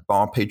uncredited as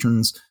bar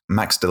patrons.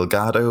 Max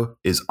Delgado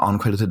is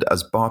uncredited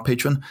as bar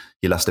patron.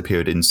 He last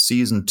appeared in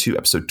Season 2,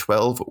 Episode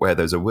 12, Where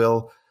There's a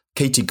Will.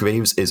 Katie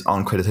Graves is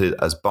uncredited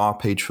as bar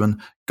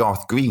patron.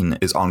 Garth Green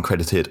is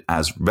uncredited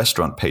as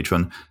restaurant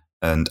patron.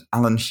 And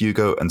Alan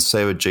Hugo and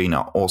Sarah Jane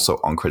are also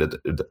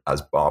uncredited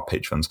as bar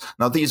patrons.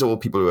 Now, these are all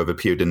people who have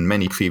appeared in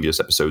many previous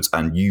episodes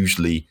and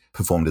usually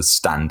performed as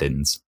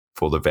stand-ins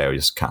for the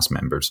various cast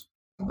members.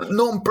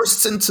 Norm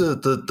bursts into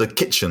the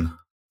kitchen,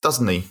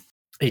 doesn't he?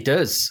 He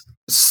does.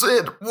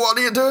 Sid, what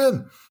are you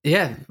doing?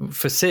 Yeah,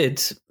 for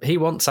Sid, he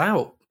wants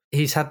out.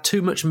 He's had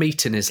too much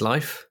meat in his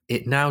life.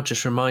 It now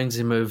just reminds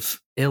him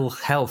of ill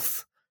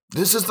health.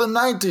 This is the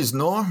 90s,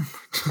 Norm.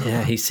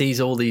 Yeah, he sees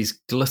all these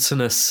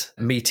gluttonous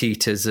meat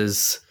eaters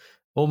as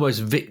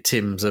almost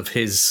victims of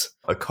his...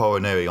 A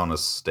coronary on a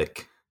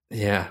stick.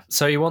 Yeah,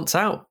 so he wants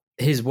out.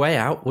 His way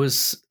out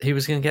was he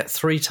was going to get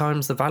 3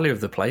 times the value of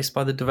the place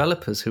by the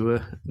developers who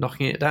were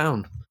knocking it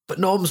down. But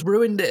Norm's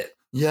ruined it.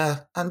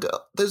 Yeah, and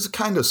there's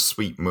kind of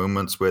sweet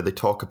moments where they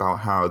talk about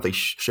how they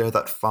share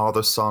that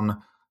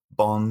father-son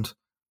bond.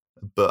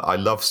 But I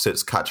love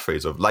Sid's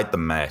catchphrase of, light the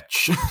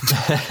match.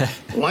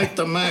 Light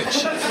the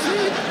match.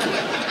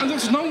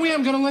 There's no way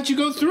I'm going to let you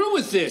go through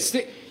with this.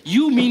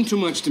 You mean too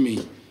much to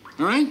me,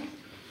 all right?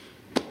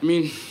 I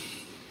mean,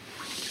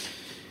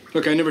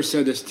 look, I never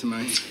said this to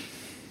my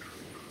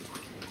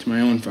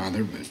own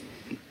father, but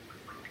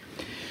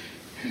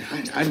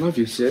I love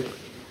you, Sid.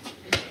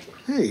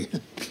 Hey,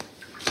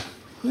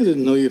 I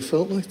didn't know you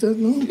felt like that,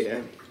 no?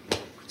 Yeah.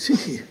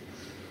 Gee,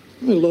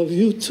 I love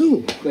you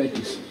too. Thank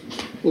you, Sid.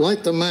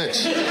 Light the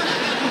match.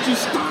 Would you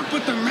stop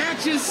with the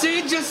matches,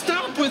 Sid? Just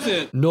stop with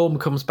it. Norm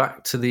comes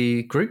back to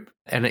the group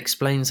and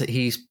explains that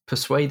he's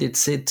persuaded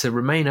Sid to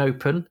remain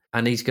open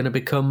and he's going to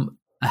become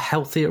a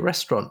healthier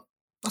restaurant.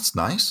 That's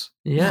nice.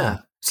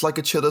 Yeah. It's like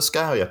a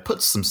churrascaria.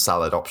 Put some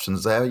salad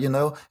options there, you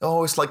know.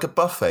 Oh, it's like a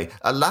buffet.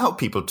 Allow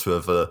people to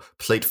have a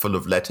plate full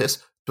of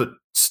lettuce, but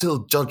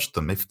still judge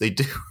them if they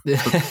do.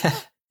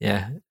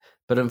 Yeah.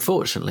 But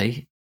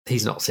unfortunately,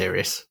 he's not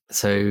serious.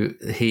 So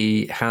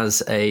he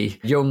has a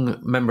young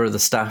member of the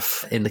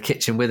staff in the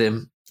kitchen with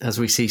him as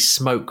we see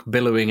smoke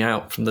billowing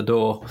out from the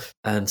door,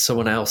 and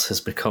someone else has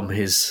become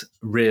his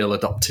real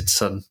adopted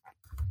son.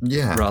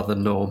 Yeah. Rather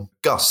than Norm.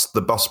 Gus,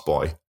 the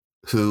busboy,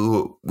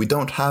 who we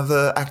don't have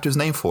an actor's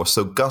name for.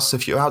 So, Gus,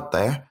 if you're out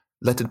there,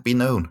 let it be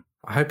known.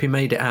 I hope he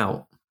made it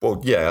out. Well,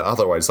 yeah,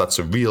 otherwise that's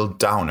a real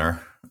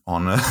downer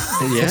on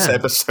this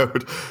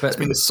episode. But it's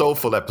been a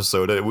soulful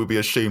episode, and it would be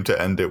a shame to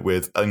end it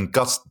with, and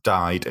Gus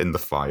died in the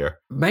fire.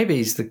 Maybe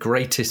he's the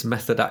greatest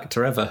method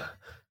actor ever.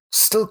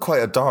 Still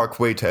quite a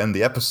dark way to end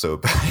the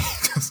episode.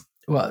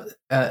 Well,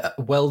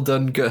 well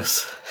done,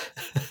 Gus.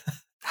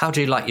 How do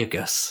you like your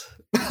Gus?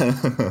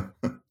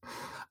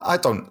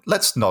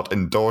 Let's not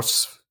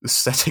endorse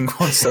setting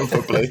oneself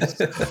ablaze.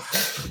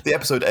 The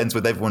episode ends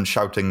with everyone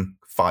shouting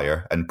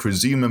fire and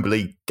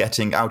presumably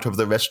getting out of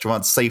the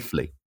restaurant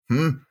safely.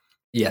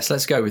 Yes,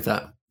 let's go with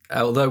that.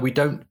 Although we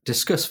don't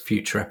discuss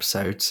future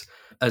episodes,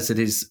 as it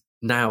is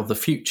now the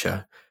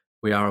future,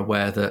 we are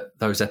aware that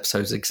those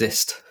episodes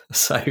exist.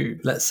 So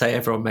let's say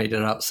everyone made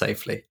it out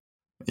safely.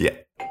 Yeah.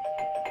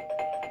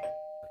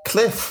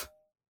 Cliff,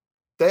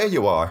 there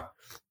you are.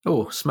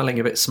 Oh, smelling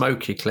a bit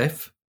smoky,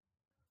 Cliff.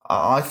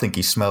 I think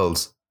he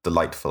smells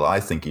delightful. I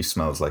think he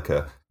smells like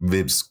a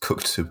ribs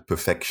cooked to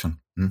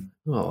perfection.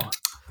 Oh,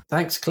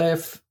 thanks,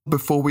 Cliff.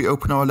 Before we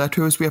open our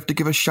letters, we have to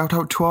give a shout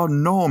out to our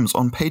norms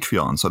on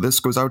Patreon. So this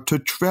goes out to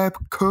Treb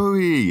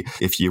Curry.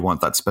 If you want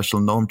that special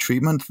norm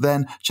treatment,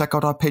 then check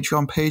out our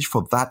Patreon page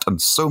for that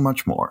and so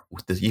much more.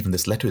 Even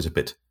this letter is a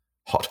bit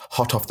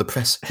hot off the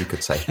press, you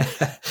could say.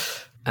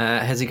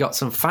 Has he got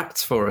some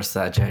facts for us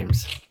there,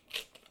 James?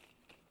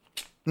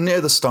 Near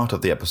the start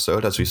of the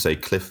episode, as we say,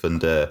 Cliff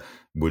and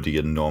Woody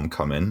and Norm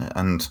come in,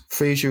 and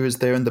Frasier is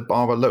there in the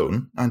bar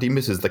alone, and he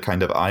misses the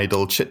kind of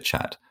idle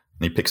chit-chat,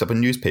 and he picks up a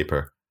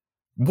newspaper.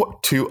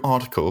 What 2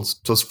 articles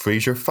does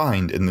Frasier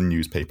find in the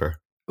newspaper?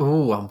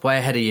 Oh, I'm way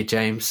ahead of you,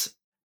 James.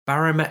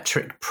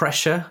 Barometric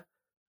pressure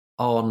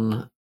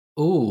on...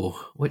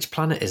 which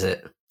planet is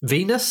it?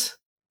 Venus?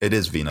 It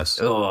is Venus.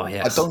 Oh,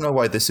 yes. I don't know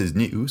why this is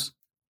news.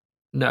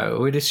 No,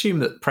 we'd assume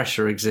that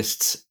pressure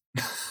exists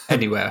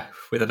anywhere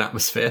with an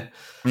atmosphere.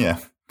 Yeah.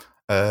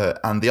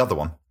 And the other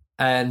one?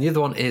 And the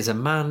other one is a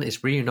man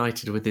is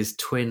reunited with his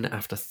twin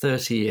after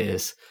 30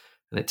 years.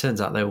 And it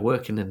turns out they were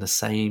working in the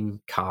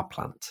same car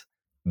plant.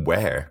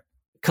 Where?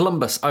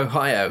 Columbus,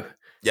 Ohio.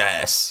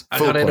 Yes. I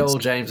got it all,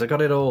 James. I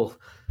got it all.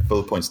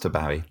 Full points to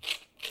Barry.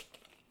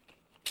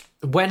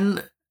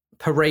 When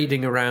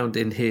parading around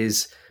in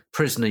his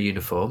prisoner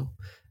uniform,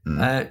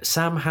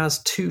 Sam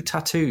has 2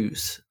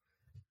 tattoos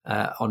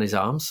on his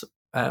arms.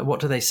 What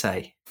do they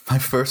say? My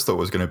first thought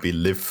was going to be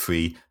live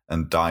free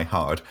and die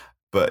hard,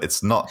 but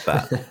it's not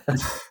that.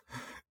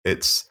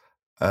 It's,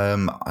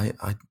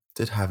 I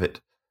did have it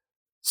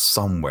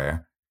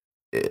somewhere.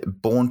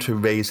 Born to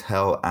raise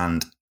hell,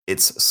 and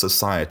it's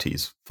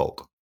society's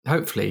fault.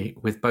 Hopefully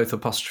with both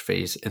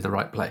apostrophes in the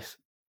right place.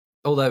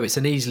 Although it's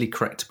an easily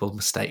correctable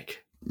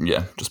mistake.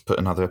 Yeah, just put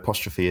another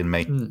apostrophe in,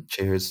 mate.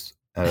 Cheers.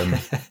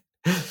 That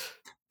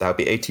would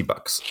be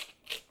 $80.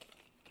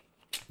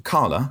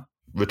 Carla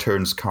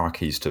returns car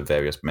keys to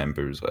various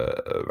members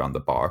around the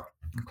bar.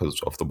 because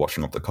of the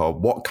washing of the car.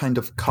 What kind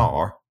of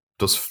car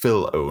does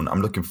Phil own?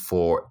 I'm looking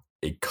for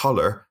a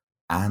colour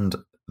and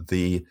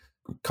the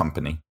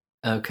company.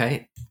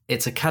 Okay.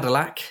 It's a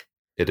Cadillac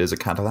It is a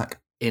Cadillac.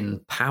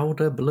 in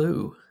powder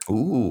blue.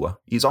 Ooh,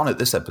 he's on it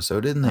this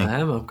episode, isn't he? I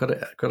am. I've got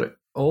it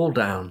all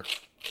down.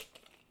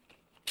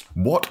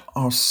 What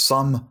are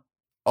some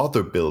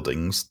other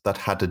buildings that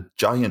had a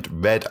giant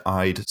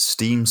red-eyed,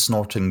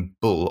 steam-snorting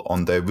bull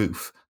on their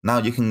roof? Now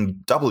you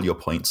can double your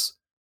points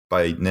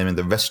by naming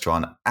the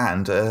restaurant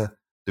and the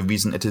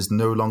reason it is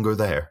no longer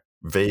there.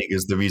 Vague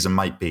as the reason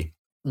might be.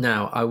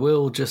 Now, I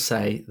will just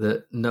say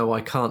that no,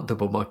 I can't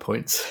double my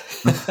points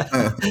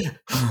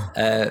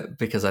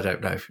because I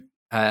don't know.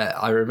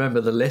 I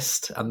remember the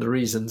list and the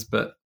reasons,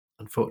 but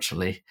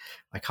unfortunately,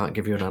 I can't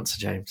give you an answer,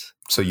 James.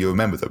 So you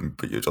remember them,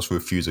 but you're just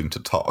refusing to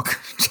talk.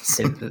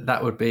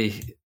 That would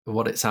be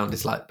what it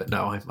sounded like, but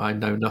no, I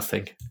know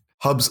nothing.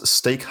 Hub's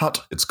Steak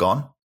Hut, it's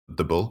gone.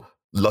 The bull.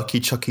 Lucky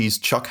Chucky's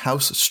Chuck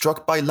House,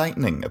 struck by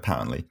lightning,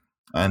 apparently.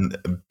 And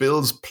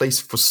Bill's place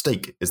for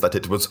steak is that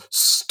it was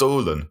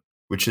stolen,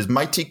 which is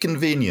mighty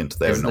convenient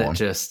there, Isn't Norm. it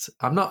just?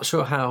 I'm not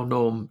sure how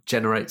Norm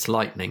generates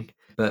lightning,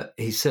 but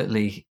he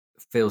certainly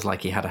feels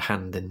like he had a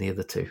hand in the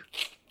other two.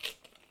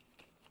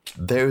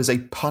 There is a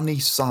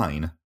punny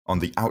sign on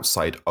the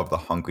outside of the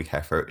Hungry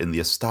Heifer in the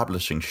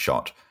establishing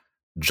shot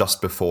just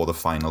before the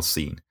final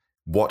scene.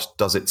 What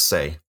does it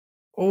say?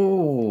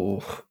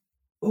 Oh,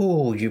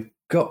 you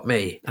got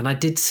me. And I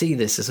did see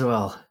this as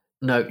well.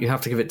 No, you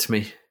have to give it to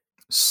me.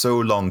 So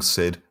long,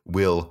 Sid.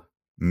 We'll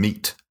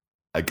meet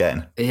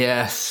again.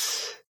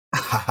 Yes.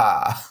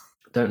 Haha.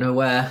 Don't know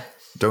where.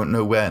 Don't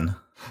know when.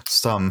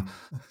 Some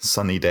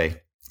sunny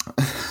day.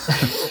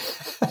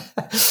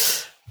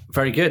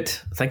 Very good.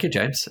 Thank you,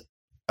 James.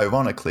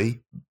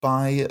 Ironically,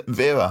 by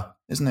Vera,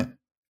 isn't it?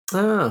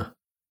 Ah,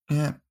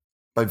 Yeah.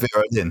 By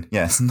Vera Lynn.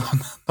 Yes,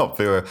 not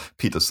Vera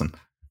Peterson.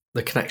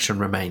 the connection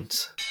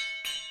remains.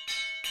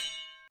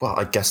 Well,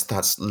 I guess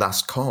that's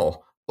last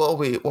call. What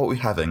are we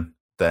having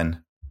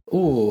then?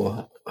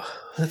 Oh,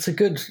 that's a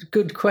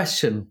good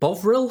question.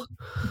 Bovril?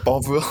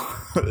 Bovril?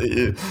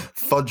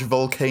 Fudge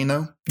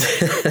Volcano?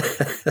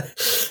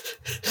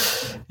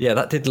 Yeah,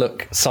 that did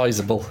look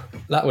sizable.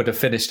 That would have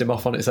finished him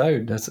off on its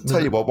own.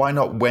 Tell you what, why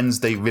not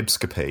Wednesday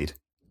Ribscapade?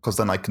 Because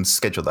then I can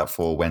schedule that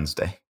for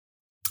Wednesday.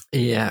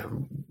 Yeah,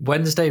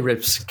 Wednesday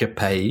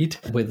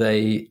Ribscapade with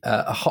a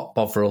hot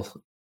Bovril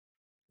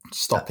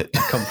Stop it.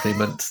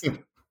 accompaniment.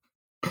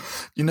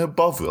 You know,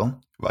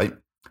 Bovril, right?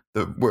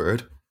 The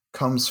word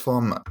comes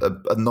from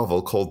a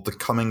novel called The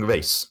Coming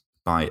Race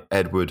by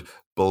Edward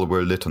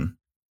Bulwer Lytton.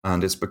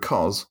 And it's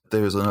because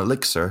there is an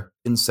elixir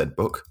in said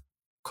book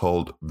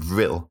called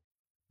Vril,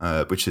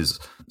 which is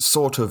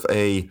sort of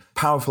a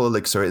powerful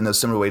elixir in a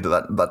similar way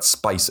that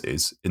spice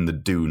is in the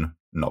Dune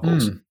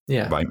novels.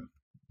 Yeah. Right?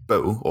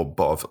 Bo, or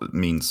bov,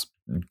 means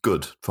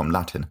good from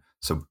Latin.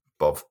 So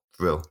bov,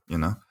 vril, you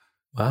know?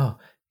 Wow.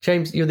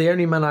 James, you're the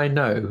only man I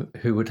know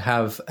who would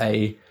have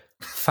a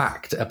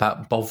fact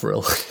about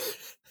Bovril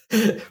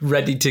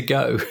ready to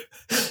go.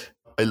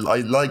 I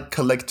like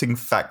collecting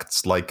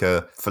facts like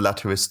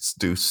philatelists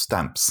do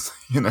stamps,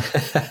 you know?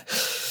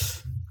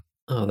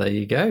 Oh, there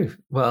you go.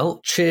 Well,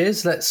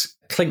 cheers. Let's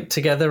clink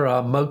together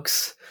our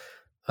mugs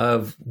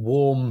of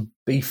warm,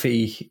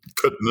 beefy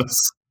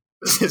Goodness.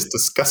 This is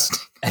disgusting.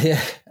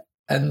 Yeah,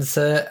 and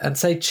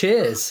say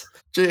cheers.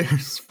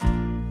 Cheers.